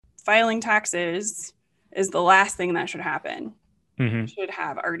filing taxes is the last thing that should happen. Mm-hmm. You should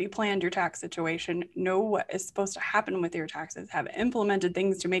have already planned your tax situation, know what is supposed to happen with your taxes, have implemented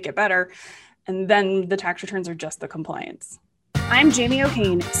things to make it better, and then the tax returns are just the compliance. I'm Jamie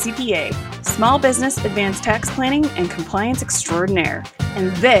O'Kane, CPA, Small Business Advanced Tax Planning and Compliance Extraordinaire,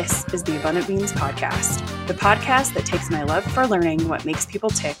 and this is the Abundant Beans Podcast, the podcast that takes my love for learning what makes people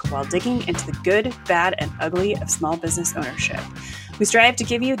tick while digging into the good, bad, and ugly of small business ownership. We strive to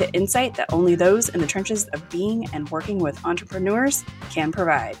give you the insight that only those in the trenches of being and working with entrepreneurs can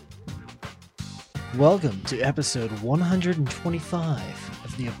provide. Welcome to episode 125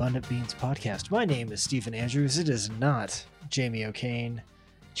 of the Abundant Beans Podcast. My name is Stephen Andrews. It is not Jamie O'Kane.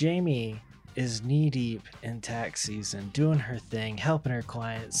 Jamie is knee-deep in tax season, doing her thing, helping her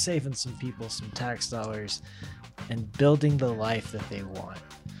clients, saving some people some tax dollars, and building the life that they want.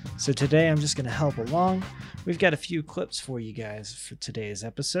 So today I'm just going to help along. We've got a few clips for you guys for today's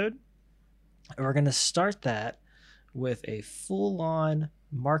episode. And we're going to start that with a full-on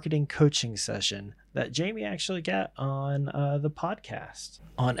marketing coaching session that Jamie actually got on the podcast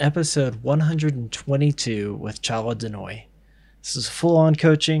on episode 122 with Chala Denoy. This is a full-on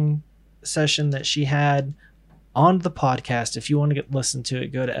coaching session that she had on the podcast. If you want to listen to it,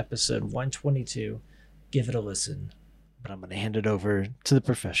 go to episode 122, give it a listen. But I'm going to hand it over to the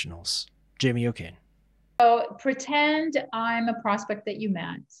professionals. Jamie O'Kane. So pretend I'm a prospect that you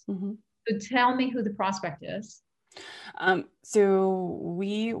met. Mm-hmm. So tell me who the prospect is. So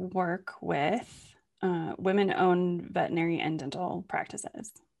we work with women-owned veterinary and dental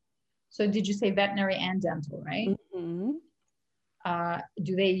practices. So did you say veterinary and dental, right? Mm-hmm.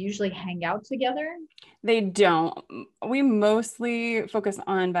 Do they usually hang out together? They don't. We mostly focus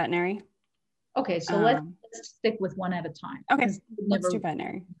on veterinary. Okay, so let's stick with one at a time. Okay, let's do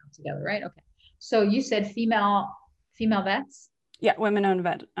veterinary together, right? Okay. So you said female vets? Yeah, women-owned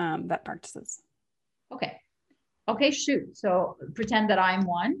vet practices. Okay, shoot. So pretend that I'm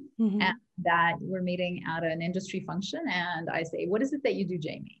one, mm-hmm. and that we're meeting at an industry function, and I say, what is it that you do,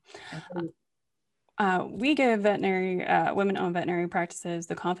 Jamie? We give women-owned veterinary practices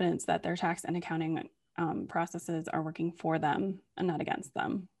the confidence that their tax and accounting processes are working for them and not against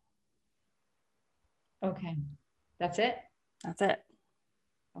them. Okay, that's it? That's it.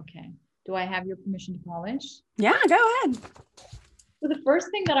 Okay. Do I have your permission to polish? Yeah, go ahead. So the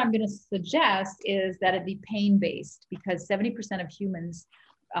first thing that I'm going to suggest is that it be pain-based, because 70% of humans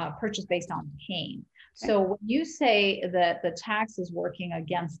purchase based on pain. Okay. So when you say that the tax is working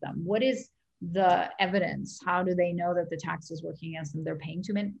against them, what is the evidence? How do they know that the tax is working against them? They're paying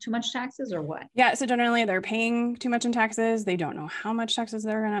too much taxes, or what? Yeah, so generally they're paying too much in taxes. They don't know how much taxes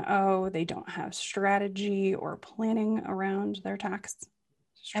they're going to owe. They don't have strategy or planning around their tax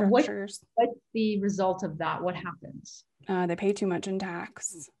structures. What's the result of that? What happens? They pay too much in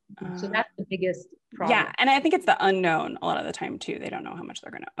tax. So that's the biggest problem. Yeah, and I think it's the unknown a lot of the time too. They don't know how much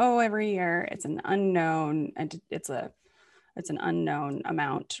they're going to owe every year. It's an unknown, and it's an unknown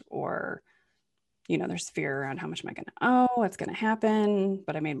amount, or there's fear around how much am I going to owe, what's going to happen,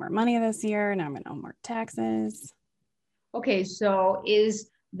 but I made more money this year, now I'm going to owe more taxes. Okay, so is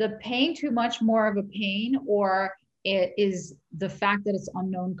the paying too much more of a pain, or it is the fact that it's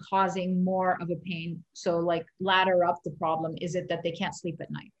unknown causing more of a pain? So like ladder up the problem. Is it that they can't sleep at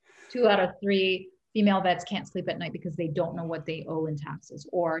night? 2 out of 3 female vets can't sleep at night because they don't know what they owe in taxes,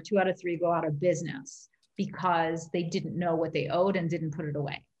 or 2 out of 3 go out of business because they didn't know what they owed and didn't put it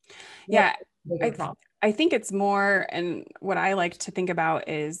away. Yeah. I think it's more, and what I like to think about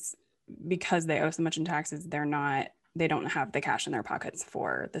is because they owe so much in taxes, they don't have the cash in their pockets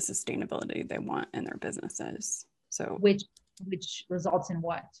for the sustainability they want in their businesses. So which results in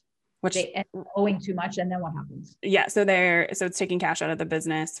what? They end up owing too much, and then what happens? Yeah, so it's taking cash out of the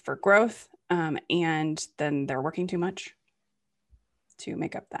business for growth, and then they're working too much to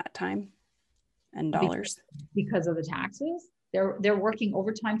make up that time and dollars because of the taxes. They're working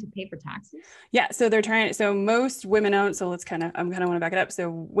overtime to pay for taxes. Yeah, so most women-owned. So I kind of want to back it up. So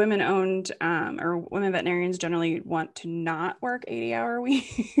women-owned or women veterinarians generally want to not work 80-hour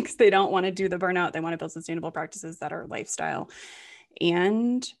weeks. They don't want to do the burnout. They want to build sustainable practices that are lifestyle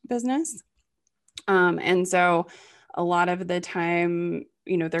and business. And so a lot of the time,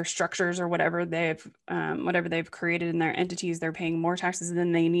 their structures or whatever they've created in their entities, they're paying more taxes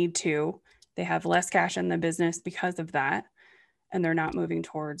than they need to. They have less cash in the business because of that, and they're not moving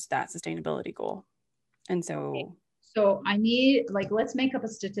towards that sustainability goal. And so I need, let's make up a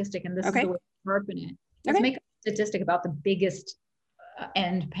statistic, and this is the way to sharpen it. Let's make up a statistic about the biggest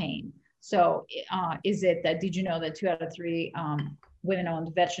end pain. So is it that, did you know that 2 out of 3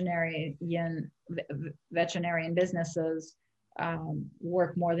 women-owned veterinarian businesses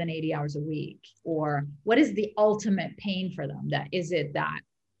work more than 80 hours a week? Or what is the ultimate pain for them? That is it that,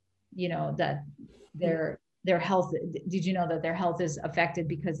 that their health, did you know that their health is affected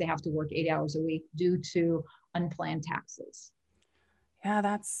because they have to work 8 hours a week due to unplanned taxes?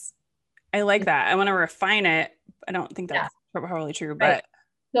 Yeah, I like that. I want to refine it. I don't think that's probably true, but right.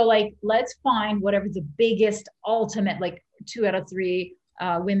 So like, let's find whatever the biggest ultimate, like 2 out of 3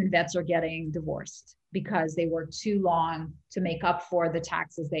 women vets are getting divorced because they work too long to make up for the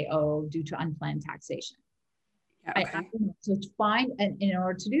taxes they owe due to unplanned taxation. Yeah, okay. So to find, and in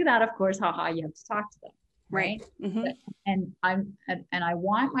order to do that, of course, you have to talk to them, right? Mm-hmm. And I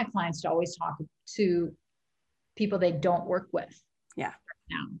want my clients to always talk to people they don't work with. Yeah.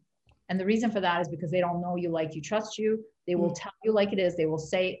 Now. And the reason for that is because they don't know you, like you, trust you. They will tell you like it is. They will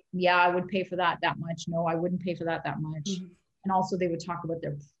say, yeah, I would pay for that much. No, I wouldn't pay for that much. Mm-hmm. And also they would talk about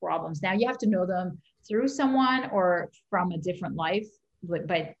their problems. Now you have to know them through someone or from a different life, but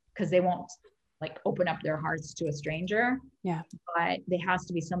because they won't like open up their hearts to a stranger. Yeah. But there has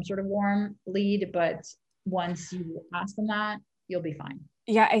to be some sort of warm lead. But once you ask them that, you'll be fine.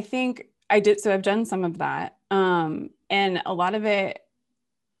 Yeah, I think I did. So I've done some of that. And a lot of it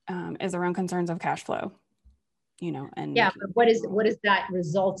is around concerns of cash flow, and yeah, but what is that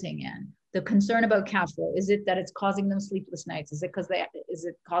resulting in? The concern about cash flow, is it that it's causing them sleepless nights? Is it is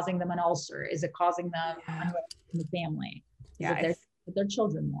it causing them an ulcer? Is it causing them unrest in the family? Is it their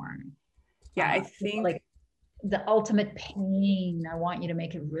children more? Yeah, I think like the ultimate pain, I want you to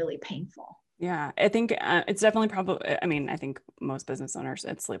make it really painful. Yeah, I think it's definitely probably, I think most business owners,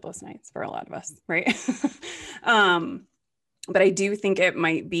 it's sleepless nights for a lot of us, right? But I do think it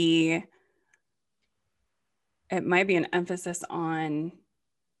might be an emphasis on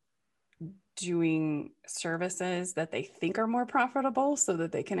doing services that they think are more profitable so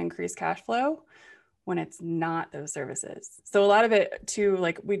that they can increase cash flow when it's not those services. So a lot of it too,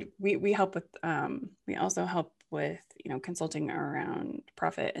 like we help with, we also help with, consulting around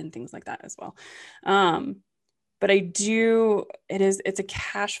profit and things like that as well. But it's a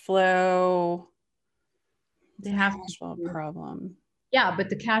cash flow. Problem. Yeah, but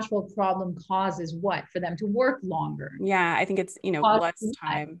the cash flow problem causes what? For them to work longer. Yeah, I think it's, less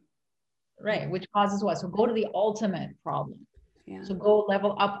time. Right, which causes what? So go to the ultimate problem. Yeah. So go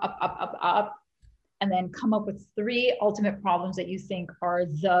level up, and then come up with 3 ultimate problems that you think are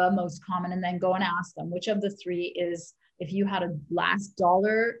the most common, and then go and ask them, which of the 3 is, if you had a last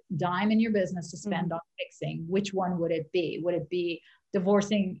dime in your business to spend on fixing, which one would it be? Would it be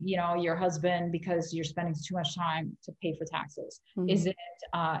divorcing, your husband because you're spending too much time to pay for taxes? Mm-hmm. Is it,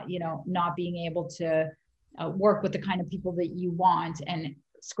 not being able to work with the kind of people that you want and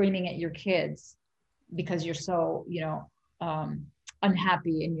screaming at your kids because you're so,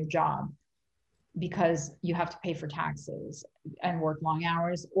 unhappy in your job because you have to pay for taxes and work long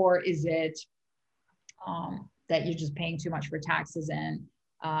hours? Or is it that you're just paying too much for taxes and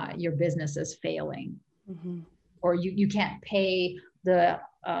your business is failing? Mm-hmm. Or you can't pay the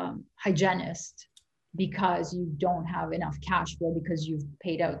hygienist because you don't have enough cash flow because you've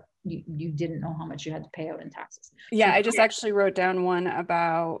paid out, you didn't know how much you had to pay out in taxes. Yeah, so I just actually wrote down one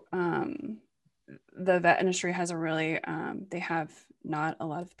about the vet industry has a really, they have not a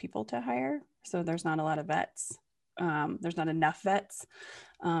lot of people to hire. So there's not a lot of vets. There's not enough vets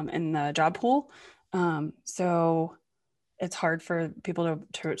in the job pool. So it's hard for people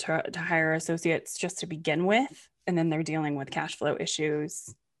to hire associates just to begin with. And then they're dealing with cash flow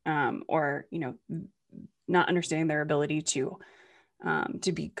issues or, not understanding their ability to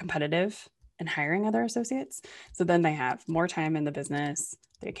be competitive and hiring other associates. So then they have more time in the business.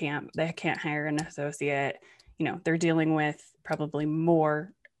 They can't hire an associate. They're dealing with probably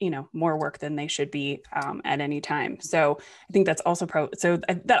more work than they should be at any time. So I think that's also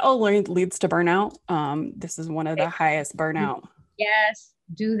that all leads to burnout. This is one of the highest burnout. Yes,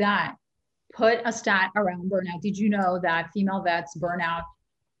 do that. Put a stat around burnout. Did you know that female vets burn out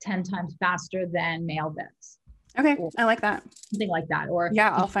 10 times faster than male vets? Okay, I like that. Something like that. Or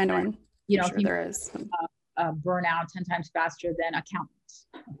yeah, I'll find one. Sure there is. Burn out 10 times faster than accountants.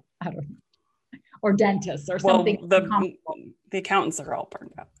 I don't know. Or dentists or something. The accountants are all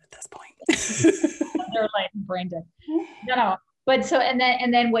burned out at this point. They're like brain dead. No. But so, and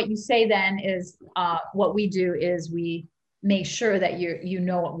then what you say then is what we do is we make sure that you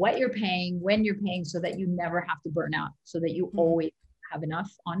know what you're paying, when you're paying, so that you never have to burn out, so that you always have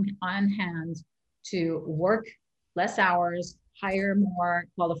enough on hand to work less hours, hire more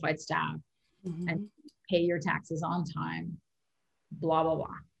qualified staff, and pay your taxes on time, blah, blah,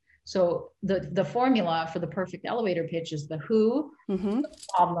 blah. So the formula for the perfect elevator pitch is the who, the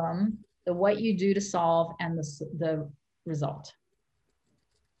problem, the what you do to solve, and the result.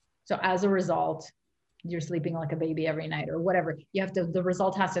 So as a result, you're sleeping like a baby every night or whatever. The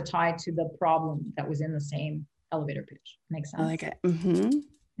result has to tie to the problem that was in the same elevator pitch. Makes sense? I like it.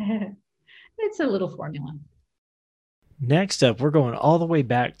 Mm-hmm. It's a little formula. Next up, we're going all the way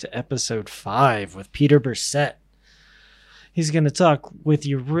back to episode 5 with Peter Brissett. He's going to talk with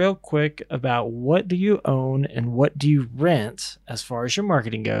you real quick about what do you own and what do you rent as far as your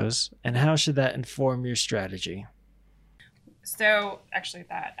marketing goes, and how should that inform your strategy? So actually,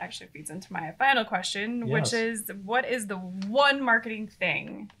 that actually feeds into my final question, which is, what is the one marketing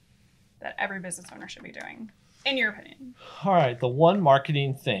thing that every business owner should be doing, in your opinion? All right, the one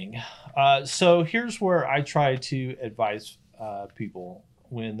marketing thing. So here's where I try to advise people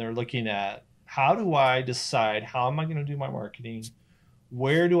when they're looking at, how do I decide how am I going to do my marketing?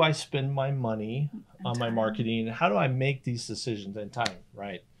 Where do I spend my money on my marketing? How do I make these decisions in time,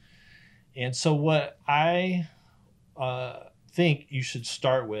 right? And so what I think you should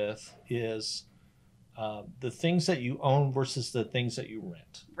start with is the things that you own versus the things that you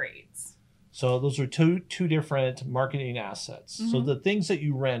rent. Right. So those are two different marketing assets. Mm-hmm. So the things that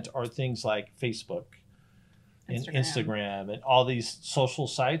you rent are things like Facebook and Instagram and all these social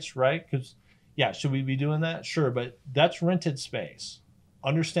sites, right? Because should we be doing that? Sure, but that's rented space.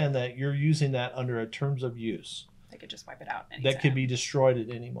 Understand that you're using that under a terms of use. They could just wipe it out anytime. That could be destroyed at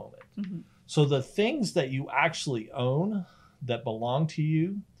any moment. Mm-hmm. So the things that you actually own that belong to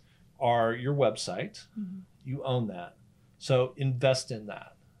you are your website. Mm-hmm. You own that. So invest in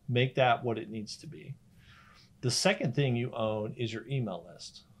that. Make that what it needs to be. The second thing you own is your email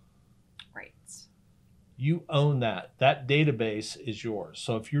list. Right. You own that. That database is yours.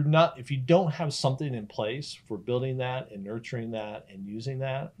 So if you don't have something in place for building that and nurturing that and using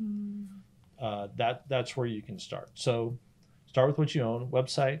that, that's where you can start. So start with what you own: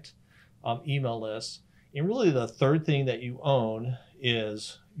 website, email list, and really the third thing that you own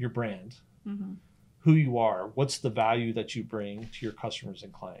is your brand. Mm-hmm. Who you are, what's the value that you bring to your customers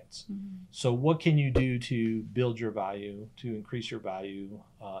and clients. Mm-hmm. So what can you do to build your value, to increase your value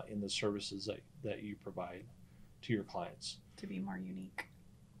in the services that you provide to your clients? To be more unique.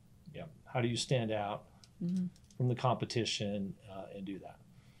 Yeah. How do you stand out from the competition and do that?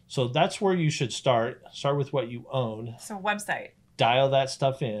 So that's where you should start. Start with what you own. So website. Dial that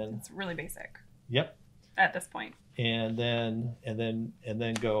stuff in. It's really basic. Yep. At this point. And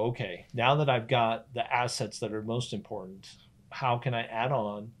then go, okay, now that I've got the assets that are most important, how can I add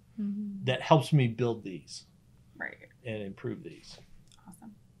on that helps me build these? Right. And improve these.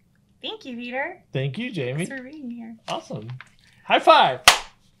 Awesome. Thank you, Peter. Thank you, Jamie. Thanks for being here. Awesome. High five.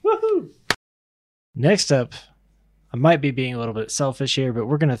 Woohoo. Next up, I might be being a little bit selfish here, but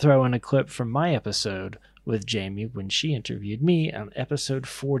we're going to throw in a clip from my episode with Jamie when she interviewed me on episode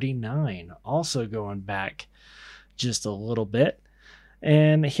 49, also going back just a little bit.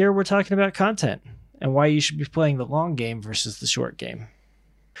 And here we're talking about content and why you should be playing the long game versus the short game.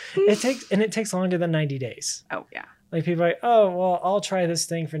 It takes longer than 90 days. Oh, yeah. Like people are like, oh, well, I'll try this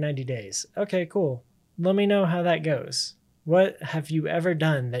thing for 90 days. Okay, cool. Let me know how that goes. What have you ever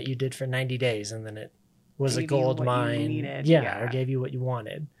done that you did for 90 days and then it was a gold mine? Or gave you what you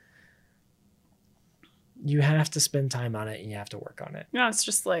wanted? You have to spend time on it and you have to work on it. No, it's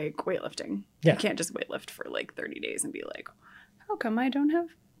just like weightlifting. Yeah. You can't just weightlift for like 30 days and be like, how come I don't have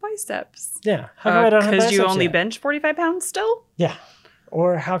biceps? Yeah. How come I don't have biceps? Because you only bench 45 pounds still? Yeah.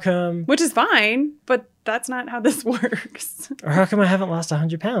 Or how come... Which is fine, but that's not how this works. Or how come I haven't lost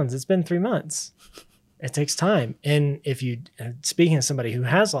 100 pounds? It's been 3 months. It takes time. And if you... Speaking of somebody who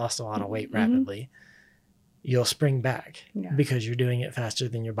has lost a lot of weight rapidly... you'll spring back because you're doing it faster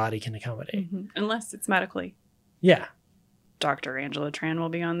than your body can accommodate. Unless it's medically. Yeah. Dr. Angela Tran will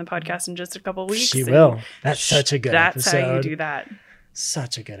be on the podcast in just a couple of weeks. She will. That's such a good episode. That's how you do that.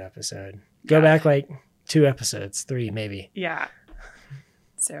 Such a good episode. Go back like 2 episodes, 3 maybe. Yeah.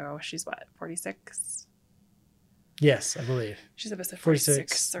 So she's what, 46? Yes, I believe. She's episode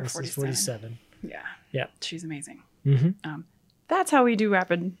 46 or 47. Yeah. Yeah. She's amazing. Mm-hmm. That's how we do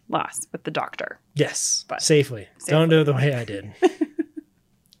rapid loss with the doctor. Yes, but safely. Don't do it the way I did.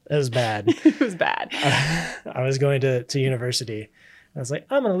 It was bad. It was bad. I was going to university. I was like,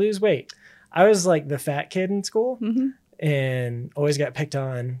 I'm going to lose weight. I was like the fat kid in school and always got picked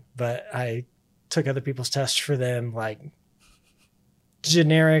on, but I took other people's tests for them, like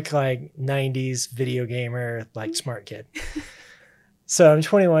generic, like 90s video gamer, like smart kid. So I'm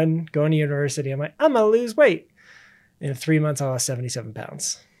 21, going to university. I'm like, I'm going to lose weight. In 3 months, I lost 77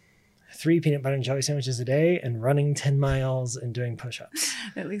 pounds. 3 peanut butter and jelly sandwiches a day and running 10 miles and doing push-ups.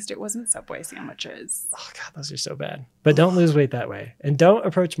 At least it wasn't Subway sandwiches. Oh, God, those are so bad. But don't lose weight that way. And don't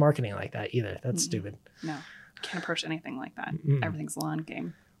approach marketing like that either. That's stupid. No, can't approach anything like that. Everything's a long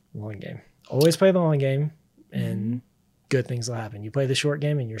game. Long game. Always play the long game, and good things will happen. You play the short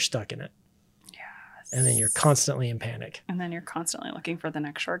game and you're stuck in it. Yes. And then you're constantly in panic. And then you're constantly looking for the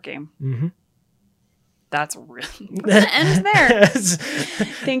next short game. Mm-hmm. That's really the end there.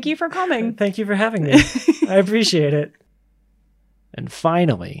 Thank you for coming. Thank you for having me. I appreciate it. And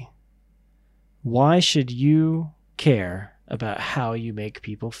finally, why should you care about how you make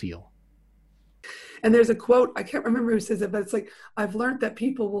people feel? And there's a quote, I can't remember who says it, but it's like, I've learned that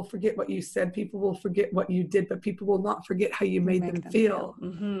people will forget what you said, people will forget what you did, but people will not forget how you made them feel.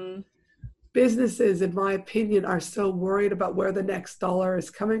 Mm-hmm. Businesses, in my opinion, are so worried about where the next dollar is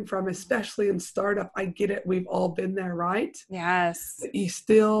coming from, especially in startup. I get it. We've all been there, right? Yes. But you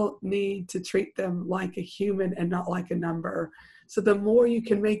still need to treat them like a human and not like a number. So the more you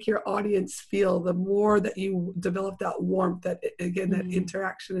can make your audience feel, the more that you develop that warmth, that again, that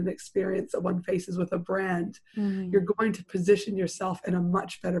interaction and experience that one faces with a brand, you're going to position yourself in a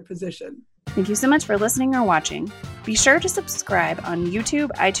much better position. Thank you so much for listening or watching. Be sure to subscribe on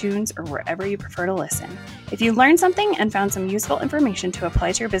YouTube, iTunes, or wherever you prefer to listen. If you learned something and found some useful information to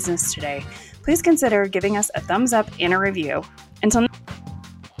apply to your business today, please consider giving us a thumbs up and a review. Until